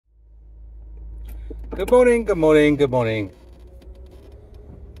Good morning, good morning, good morning.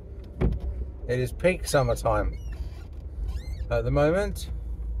 It is peak summertime at the moment.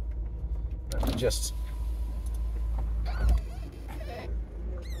 Let me just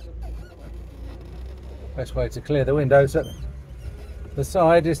best way to clear the windows at the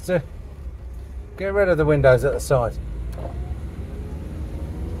side is to get rid of the windows at the side.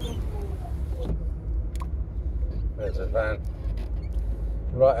 There's a van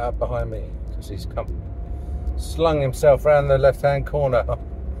right up behind me because he's slung himself around the left hand corner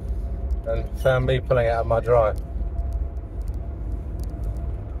and found me pulling out of my drive.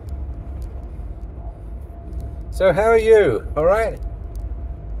 So how are you? All right?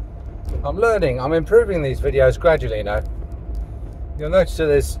 I'm learning. I'm improving these videos gradually now. You'll notice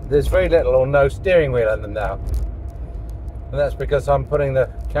that there's very little or no steering wheel in them now, and that's because I'm putting the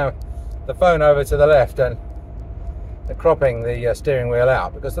phone over to the left and cropping the steering wheel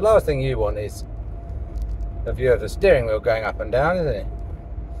out, because the last thing you want is a view of the steering wheel going up and down, isn't it,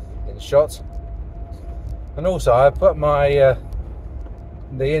 in shots. And also I put my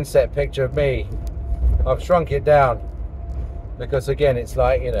the inset picture of me, I've shrunk it down because again it's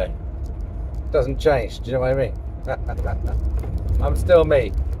like, you know, it doesn't change. Do you know what I mean? I'm still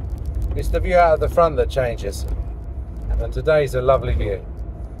me. It's the view out of the front that changes, and today's a lovely view.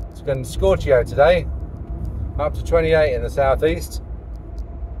 It's been scorchio today, up to 28 in the southeast.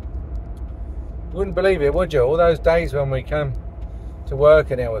 You wouldn't believe it, would you? All those days when we came to work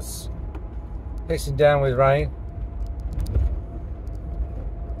and it was pissing down with rain.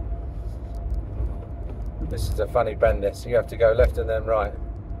 This is a funny bend, this. You have to go left and then right.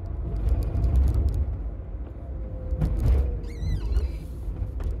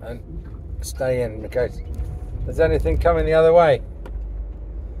 And stay in case there's anything coming the other way.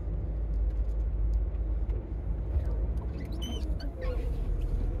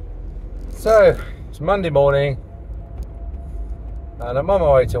 So, it's Monday morning and I'm on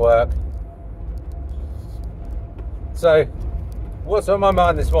my way to work. So, what's on my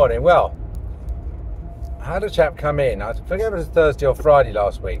mind this morning? Well, I had a chap come in, I forget if it was Thursday or Friday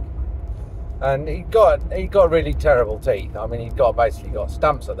last week, and he got really terrible teeth. I mean, basically got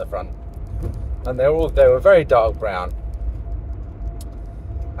stumps at the front, and they were very dark brown,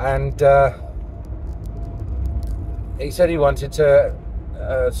 and he said he wanted to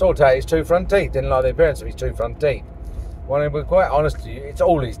sort out his two front teeth. Didn't like the appearance of his two front teeth. Well, we're quite honest with you, it's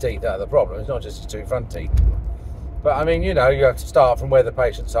all his teeth that are the problem. It's not just his two front teeth. But I mean, you know, you have to start from where the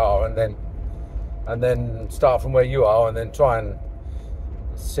patients are, and then start from where you are, and then try and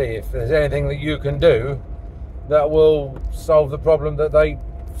see if there's anything that you can do that will solve the problem that they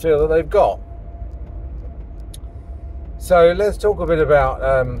feel that they've got. So let's talk a bit about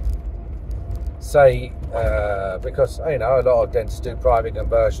because, you know, a lot of dentists do private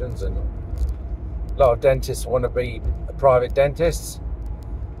conversions, and a lot of dentists want to be private dentists,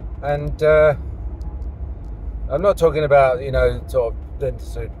 and I'm not talking about, you know, sort of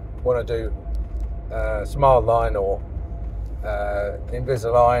dentists who want to do Smile Line or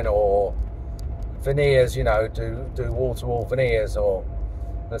Invisalign or veneers, you know, do wall-to-wall veneers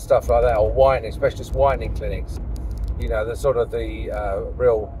and stuff like that, or whitening, specialist whitening clinics, you know, the sort of the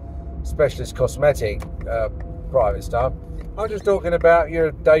real specialist cosmetic private stuff. I'm just talking about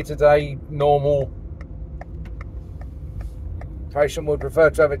your day-to-day normal patient would prefer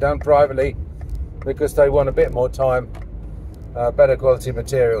to have it done privately because they want a bit more time, better quality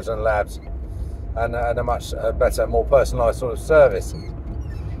materials and labs, and a much better, more personalised sort of service.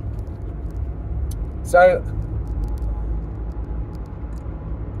 So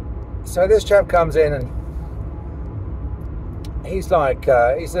this chap comes in, and he's like,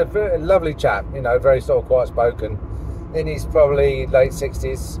 he's a very lovely chap, you know, very sort of quiet spoken, in his probably late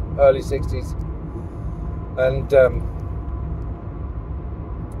 60s, early 60s, and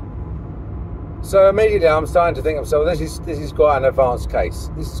so immediately I'm starting to think of, so this is quite an advanced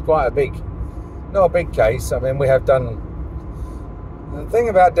case. This is quite a big, not a big case. I mean, we have done, the thing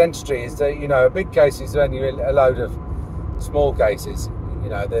about dentistry is that, you know, a big case is only a load of small cases. You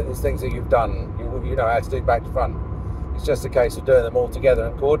know, there's things that you've done, you know how to do back to front. It's just a case of doing them all together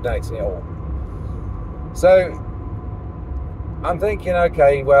and coordinating it all. So I'm thinking,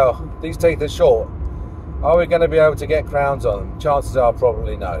 okay, well, these teeth are short. Are we going to be able to get crowns on them? Chances are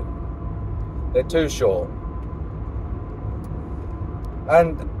probably no. They're too short.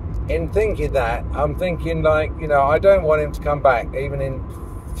 And in thinking that, I'm thinking, like, you know, I don't want him to come back even in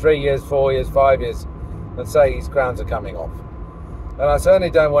 3 years, 4 years, 5 years and say his crowns are coming off. And I certainly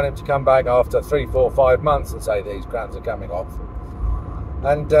don't want him to come back after 3, 4, 5 months and say that his crowns are coming off.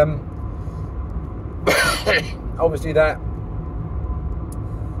 And obviously that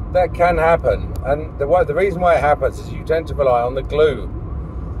that can happen, and the reason why it happens is you tend to rely on the glue.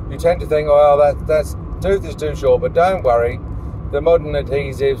 You tend to think, well, that's tooth is too short, but don't worry, the modern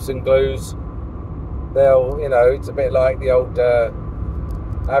adhesives and glues, they'll, you know, it's a bit like the old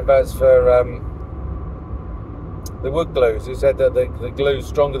adverts for the wood glues, who said that the glue's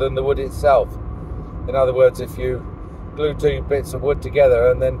stronger than the wood itself. In other words, if you glue two bits of wood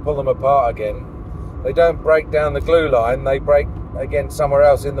together and then pull them apart again, they don't break down the glue line, they break again somewhere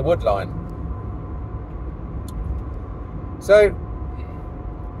else in the wood line. So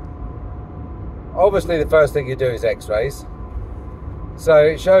obviously the first thing you do is x-rays. So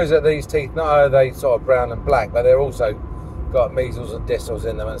it shows that these teeth, not only are they sort of brown and black, but they're also got measles and distals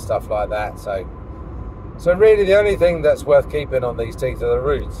in them and stuff like that. So really the only thing that's worth keeping on these teeth are the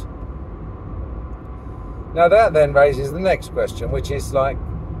roots. Now that then raises the next question, which is like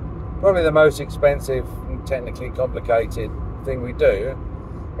probably the most expensive and technically complicated thing we do,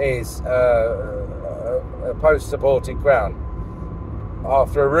 is a post-supported crown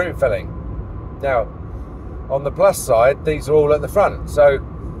after a root filling. Now on the plus side, these are all at the front, so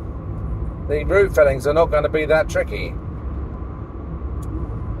the root fillings are not going to be that tricky.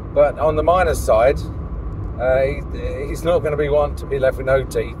 But on the minus side, he's not going to want to be left with no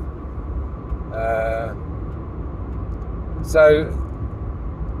teeth. So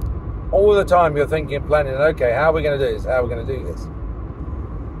all the time you're thinking, planning, okay, how are we going to do this? How are we going to do this?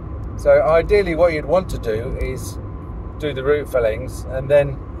 So ideally what you'd want to do is do the root fillings, and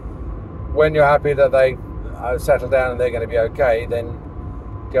then when you're happy that they settle down and they're going to be okay, then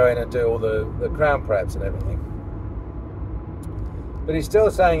go in and do all the crown preps and everything. But he's still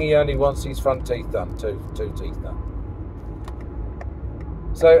saying he only wants his front teeth done, two teeth done.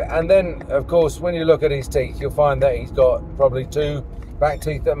 So, and then of course when you look at his teeth, you'll find that he's got probably 2 back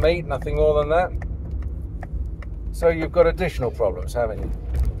teeth that meet, nothing more than that. So you've got additional problems, haven't you?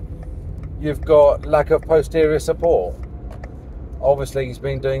 You've got lack of posterior support. Obviously he's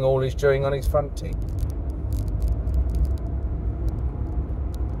been doing all his chewing on his front teeth.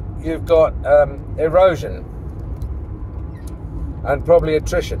 You've got erosion and probably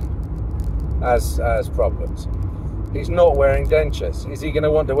attrition as problems. He's not wearing dentures. Is he going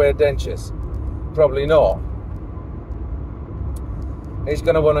to want to wear dentures? Probably not. He's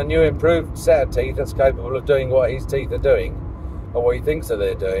going to want a new improved set of teeth that's capable of doing what his teeth are doing, or what he thinks that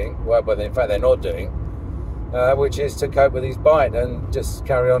they're doing, well, but in fact they're not doing, which is to cope with his bite and just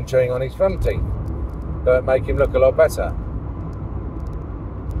carry on chewing on his front teeth, but make him look a lot better.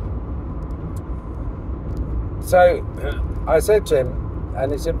 So I said to him,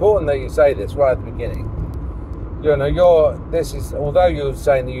 and it's important that you say this right at the beginning, you know, although you're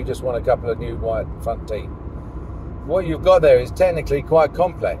saying that you just want a couple of new white front teeth, what you've got there is technically quite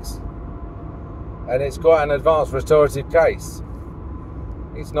complex, and it's quite an advanced restorative case.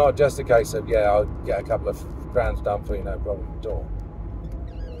 It's not just a case of, yeah, I'll get a couple of crowns done for you, no problem at all.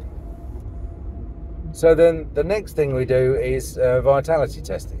 So then the next thing we do is vitality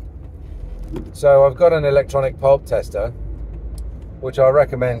testing. So I've got an electronic pulp tester, which I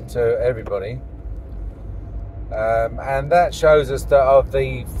recommend to everybody. And that shows us that of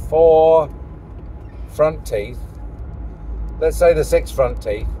the 4 front teeth, let's say the 6 front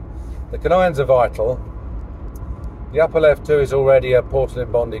teeth, the canines are vital. The upper left 2 is already a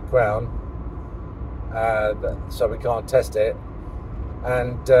porcelain bonded crown, so we can't test it.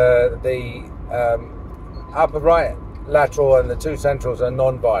 And the upper right lateral and the 2 centrals are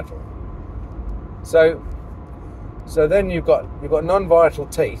non-vital. So then you've got non-vital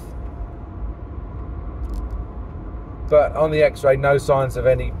teeth, but on the x-ray no signs of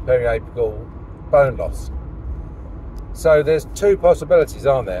any periapical bone loss. So there's 2 possibilities,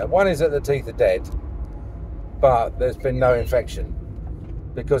 aren't there? One is that the teeth are dead, but there's been no infection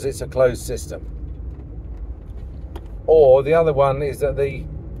because it's a closed system. Or the other one is that the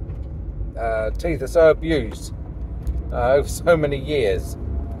teeth are so abused over so many years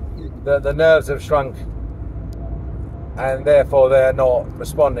that the nerves have shrunk, and therefore they're not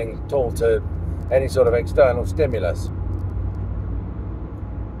responding at all to any sort of external stimulus.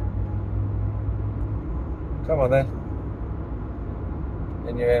 Come on then,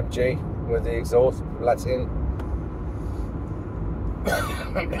 in your MG with the exhaust blasting.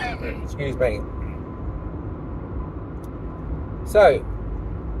 Excuse me. So,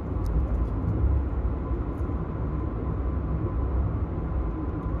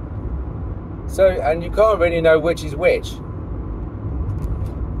 and you can't really know which is which.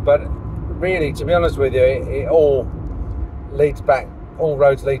 But really, to be honest with you, it all leads back, all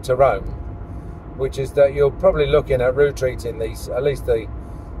roads lead to Rome, which is that you're probably looking at root treating these, at least the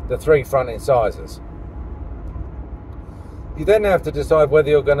 3 front incisors. You then have to decide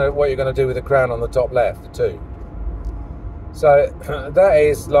whether what you're gonna do with the crown on the top left too. So that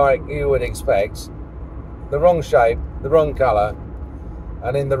is, like you would expect, the wrong shape, the wrong colour,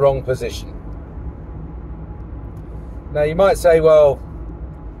 and in the wrong position. Now you might say, well,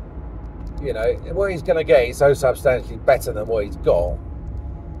 you know, what he's going to get is so substantially better than what he's got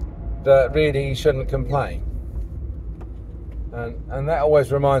that really he shouldn't complain. And that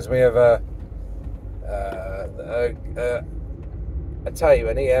always reminds me of a tape,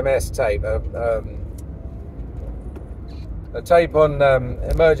 an EMS tape, a tape on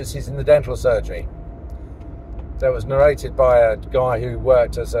emergencies in the dental surgery that was narrated by a guy who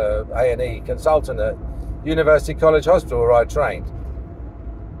worked as a A&E consultant at University College Hospital where I trained.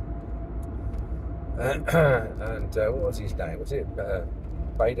 And what was his name? Was it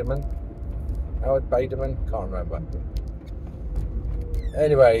Baderman? Howard Baderman? Can't remember.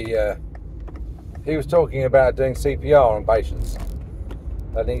 Anyway, he was talking about doing CPR on patients,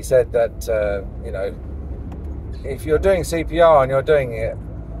 and he said that you know, if you're doing CPR and you're doing it,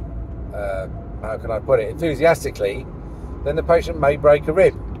 how can I put it, enthusiastically, then the patient may break a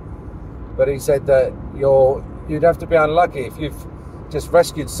rib. But he said that you'd have to be unlucky if you've just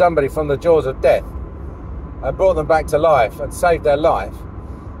rescued somebody from the jaws of death and brought them back to life and saved their life,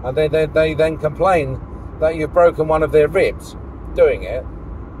 and they then complain that you've broken one of their ribs doing it.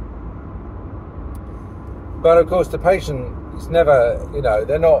 But of course the patient is never, you know,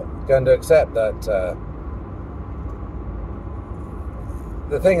 they're not going to accept that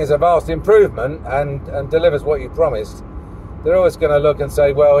the thing is a vast improvement and delivers what you promised. They're always going to look and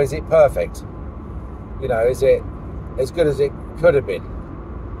say, well, is it perfect? You know, is it as good as it could have been?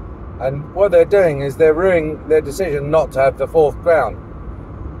 And what they're doing is they're ruining their decision not to have the fourth crown.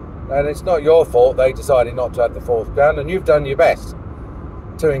 And it's not your fault they decided not to have the fourth crown, and you've done your best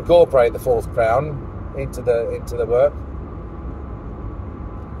to incorporate the fourth crown into the work.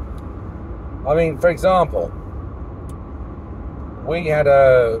 I mean, for example, we had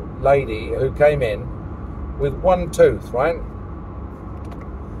a lady who came in with one tooth, right?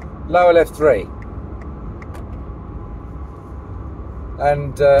 Lower left 3.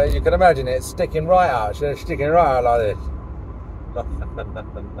 And you can imagine it sticking right out. She's sticking right out like this.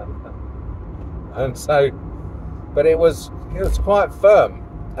 And so, but it was quite firm.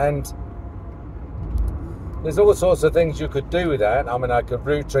 And there's all sorts of things you could do with that. I mean, I could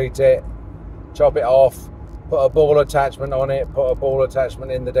root treat it, chop it off, put a ball attachment on it, put a ball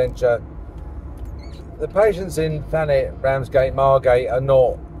attachment in the denture. The patients in Thanet, Ramsgate, Margate are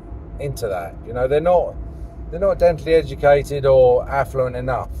not into that. You know, they're not dentally educated or affluent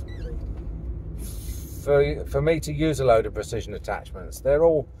enough for me to use a load of precision attachments. They're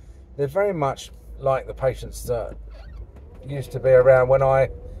very much like the patients that used to be around when I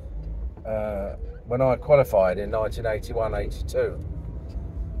qualified in 1981-82,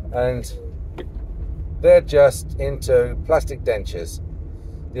 and they're just into plastic dentures,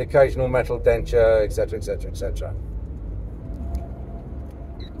 the occasional metal denture, etc., etc., etc.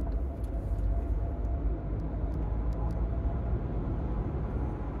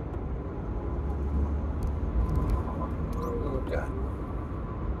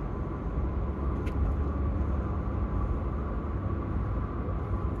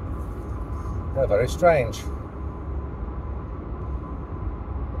 They're very strange.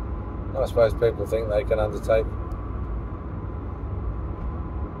 I suppose people think they can undertake.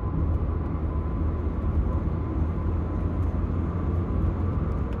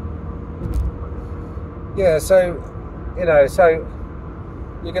 Yeah, so, you know, so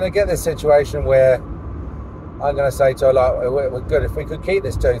you're going to get this situation where I'm going to say to her, like, we're good if we could keep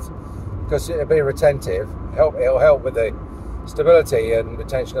this tooth because it'll be retentive. It'll help with the stability and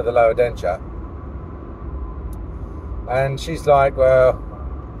retention of the lower denture. And she's like, well,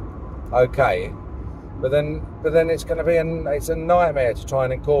 okay, but then it's going to be it's a nightmare to try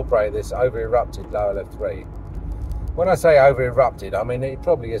and incorporate this over-erupted lower left 3. When I say over-erupted, I mean it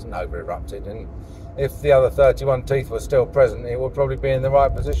probably isn't over-erupted, and if the other 31 teeth were still present, it would probably be in the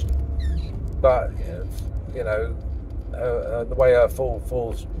right position. But you know, the way her full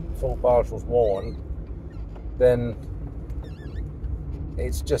partial's worn, then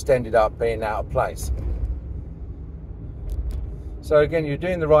it's just ended up being out of place. So again, you're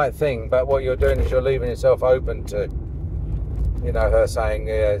doing the right thing, but what you're doing is you're leaving yourself open to, you know, her saying,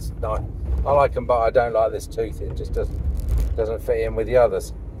 yeah, it's not, I like them, but I don't like this tooth. It just doesn't fit in with the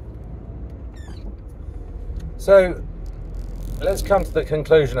others. So let's come to the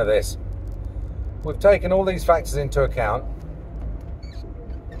conclusion of this. We've taken all these factors into account.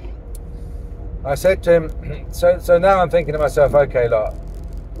 I said to him, so now I'm thinking to myself, okay, look,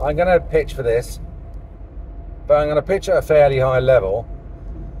 I'm going to pitch for this. but I'm going to pitch at a fairly high level,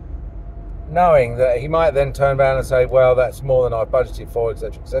 knowing that he might then turn around and say, well, that's more than I budgeted for,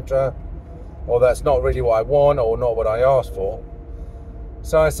 etc., etc., or that's not really what I want, or not what I asked for.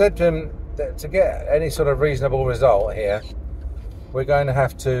 So I said to him that to get any sort of reasonable result here, we're going to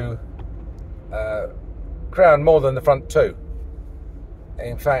have to crown more than the front two.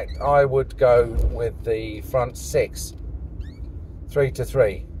 In fact, I would go with the front 6, 3 to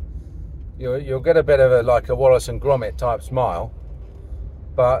 3. You'll get a bit of like a Wallace and Gromit type smile,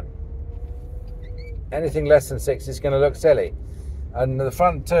 but anything less than 6 is going to look silly, and the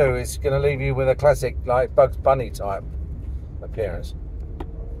front 2 is going to leave you with a classic like Bugs Bunny type appearance.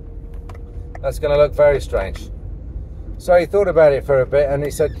 That's going to look very strange. So he thought about it for a bit and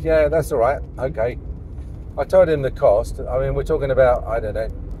he said, yeah, that's all right, okay. I told him the cost. I mean, we're talking about, I don't know,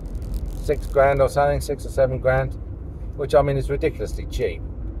 6 grand or something, 6 or 7 grand, which I mean is ridiculously cheap,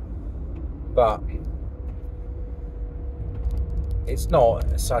 but it's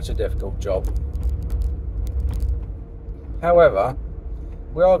not such a difficult job. However,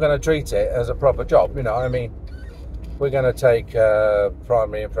 we are going to treat it as a proper job, you know. I mean, we're going to take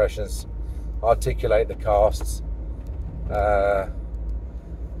primary impressions, articulate the casts.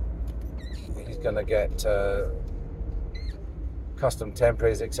 He's going to get custom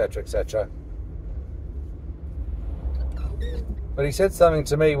temporaries, etc., etc. But he said something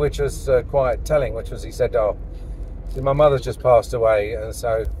to me which was quite telling, which was, he said, oh, see, my mother's just passed away, and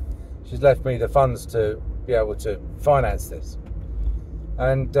so she's left me the funds to be able to finance this.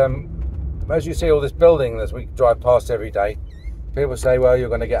 And as you see all this building as we drive past every day, people say, well, you're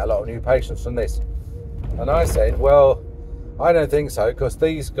going to get a lot of new patients from this. And I said, well, I don't think so, because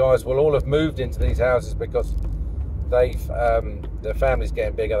these guys will all have moved into these houses because they've their family's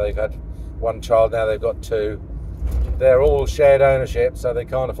getting bigger. They've had 1 child, now they've got 2. They're all shared ownership, so they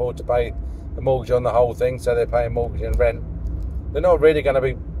can't afford to pay the mortgage on the whole thing, so they're paying mortgage and rent. They're not really going to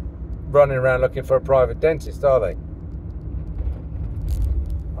be running around looking for a private dentist, are they?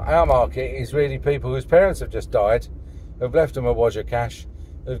 Our market is really people whose parents have just died, who've left them a wad of cash,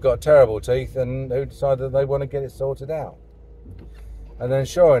 who've got terrible teeth, and who decide that they want to get it sorted out. And then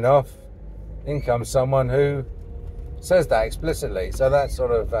sure enough, in comes someone who says that explicitly. So that's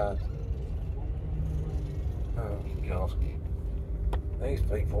sort of oh God, these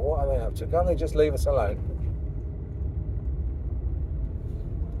people, what are they up to? Can't they just leave us alone?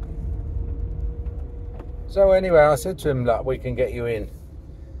 So anyway, I said to him, look, we can get you in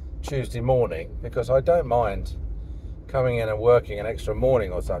Tuesday morning, because I don't mind coming in and working an extra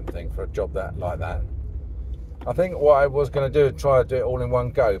morning or something for a job like that. I think what I was going to do is try to do it all in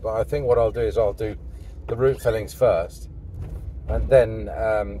one go, but I think what I'll do is I'll do the root fillings first, and then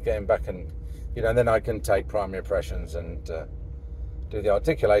getting back and, you know, and then I can take primary impressions and do the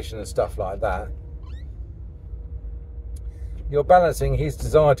articulation and stuff like that. You're balancing his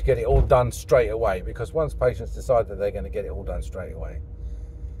desire to get it all done straight away, because once patients decide that they're going to get it all done straight away,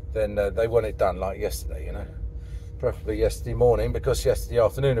 then they want it done like yesterday, you know, preferably yesterday morning, because yesterday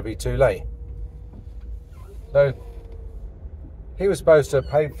afternoon would be too late. So he was supposed to have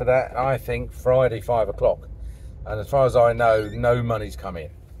paid for that, I think, Friday 5 o'clock, and as far as I know, no money's come in.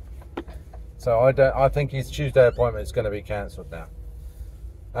 So I think his Tuesday appointment is going to be cancelled now.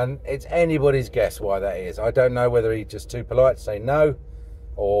 And it's anybody's guess why that is. I don't know whether he's just too polite to say no,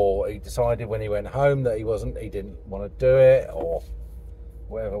 or he decided when he went home that he didn't want to do it, or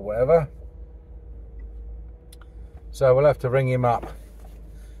whatever. So we'll have to ring him up.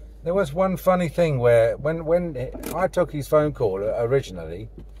 There was one funny thing where when I took his phone call originally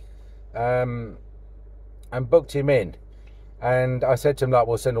and booked him in, and I said to him, like,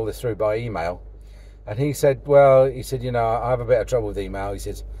 we'll send all this through by email. And he said, well, you know, I have a bit of trouble with email. He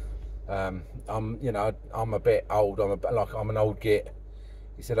says, I'm a bit old. I'm an old git.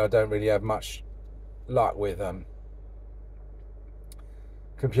 He said, I don't really have much luck with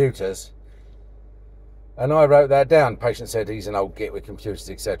computers. And I wrote that down. Patient said he's an old git with computers,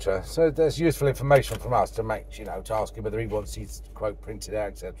 etc. So there's useful information from us to make, you know, to ask him whether he wants his quote printed out,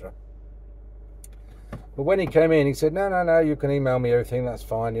 etc. But when he came in, he said, no, you can email me everything, that's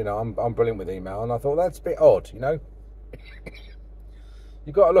fine, you know, I'm brilliant with email. And I thought, that's a bit odd, you know.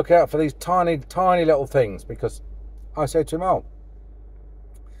 You've got to look out for these tiny little things, because I said to him, oh,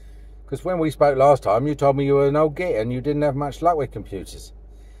 because when we spoke last time, you told me you were an old git and you didn't have much luck with computers.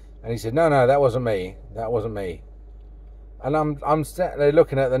 And he said, no, that wasn't me. That wasn't me. And I'm sitting there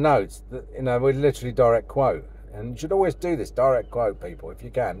looking at the notes, that, you know, we're literally direct quote. And you should always do this, direct quote, people, if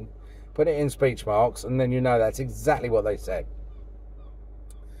you can. Put it in speech marks, and then you know that's exactly what they said.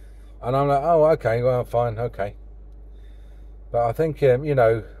 And I'm like, oh, okay, well, fine, okay. But I think, you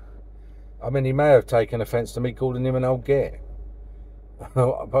know, I mean, he may have taken offence to me calling him an old git.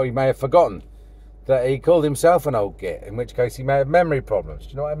 But he may have forgotten that he called himself an old git, in which case he may have memory problems.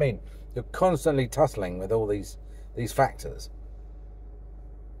 Do you know what I mean? You're constantly tussling with all these factors.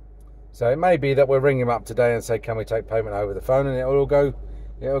 So it may be that we'll ring him up today and say, can we take payment over the phone, and it'll go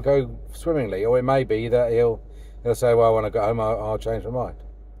swimmingly. Or it may be that he'll say, well, when I get home, I'll change my mind.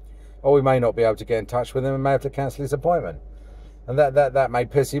 Or we may not be able to get in touch with him and may have to cancel his appointment. And that may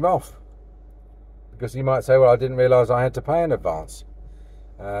piss him off. Because he might say, well, I didn't realise I had to pay in advance.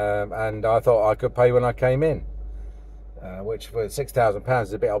 And I thought I could pay when I came in. Which for £6,000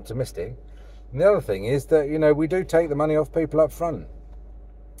 is a bit optimistic. And the other thing is that, you know, we do take the money off people up front.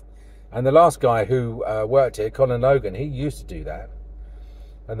 And the last guy who worked here, Colin Logan, he used to do that.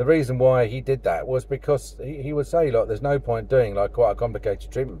 And the reason why he did that was because he would say, look, there's no point doing like quite a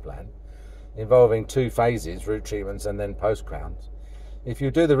complicated treatment plan involving 2 phases, root treatments and then post-crowns. If you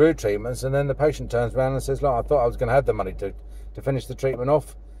do the root treatments and then the patient turns around and says, look, I thought I was going to have the money to finish the treatment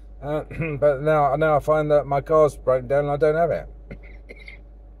off, but now I find that my car's broken down and I don't have it.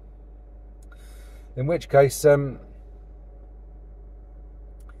 In which case,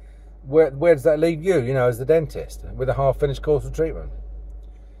 where does that leave you, you know, as the dentist, with a half-finished course of treatment?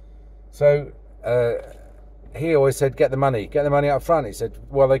 So he always said, get the money up front. He said,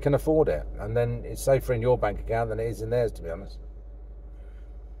 well, they can afford it, and then it's safer in your bank account than it is in theirs, to be honest.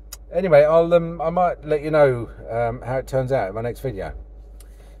 Anyway, I might let you know how it turns out in my next video.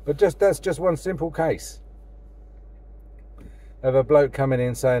 But that's just one simple case of a bloke coming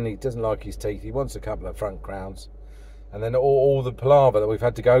in saying he doesn't like his teeth, he wants a couple of front crowns, and then all the palaver that we've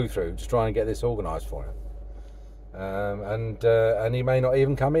had to go through to try and get this organised for him. And he may not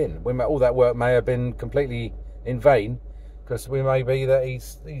even come in. All that work may have been completely in vain, because we may be that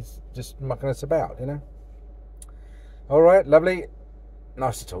he's just mucking us about, you know. All right, lovely.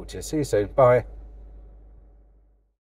 Nice to talk to you. See you soon. Bye.